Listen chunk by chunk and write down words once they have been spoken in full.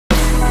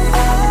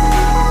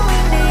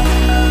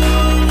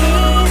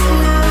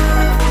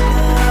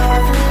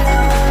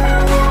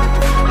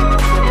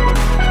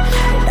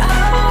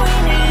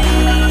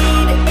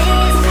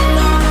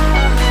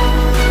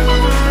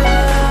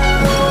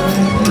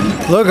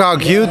Look how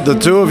cute the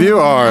two of you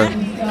are.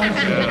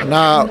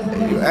 Now,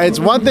 it's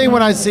one thing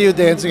when I see you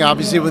dancing,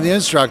 obviously with the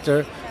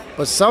instructor,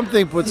 but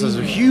something puts a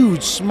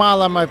huge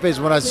smile on my face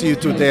when I see you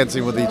two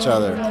dancing with each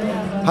other.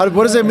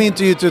 What does it mean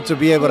to you two to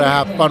be able to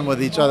have fun with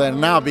each other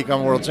and now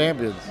become world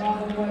champions?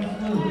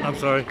 I'm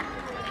sorry.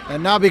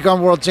 And now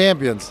become world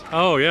champions.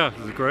 Oh yeah,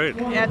 it's great.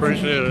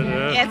 Appreciate it.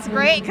 Yeah. It's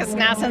great because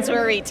now since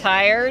we're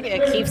retired,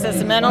 it keeps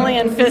us mentally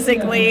and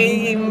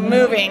physically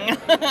moving.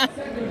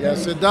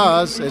 Yes, it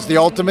does. It's the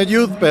ultimate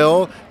youth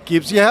pill.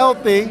 Keeps you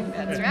healthy.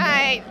 That's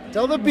right.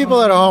 Tell the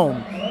people at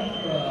home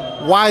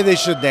why they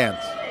should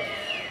dance.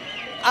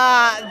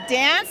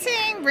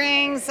 Dancing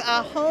brings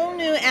a whole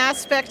new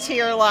aspect to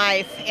your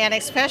life, and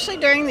especially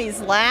during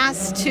these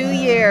last 2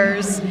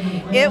 years,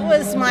 it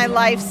was my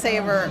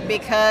lifesaver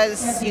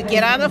because you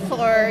get on the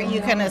floor,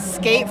 you can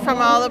escape from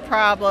all the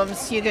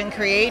problems, you can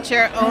create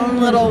your own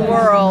little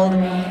world,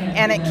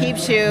 and it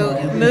keeps you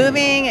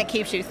moving, it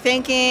keeps you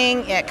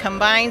thinking, it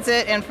combines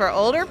it, and for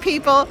older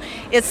people,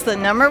 it's the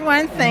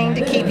 #1 thing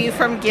to keep you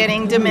from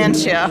getting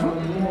dementia.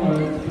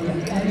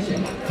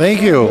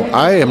 Thank you.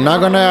 I am not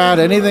going to add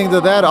anything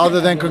to that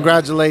other than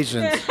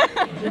congratulations.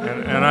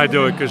 And I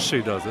do it because she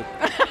does it.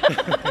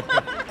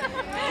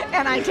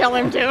 And I tell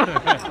him to.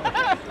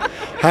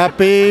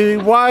 Happy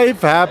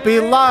wife, happy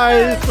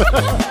life.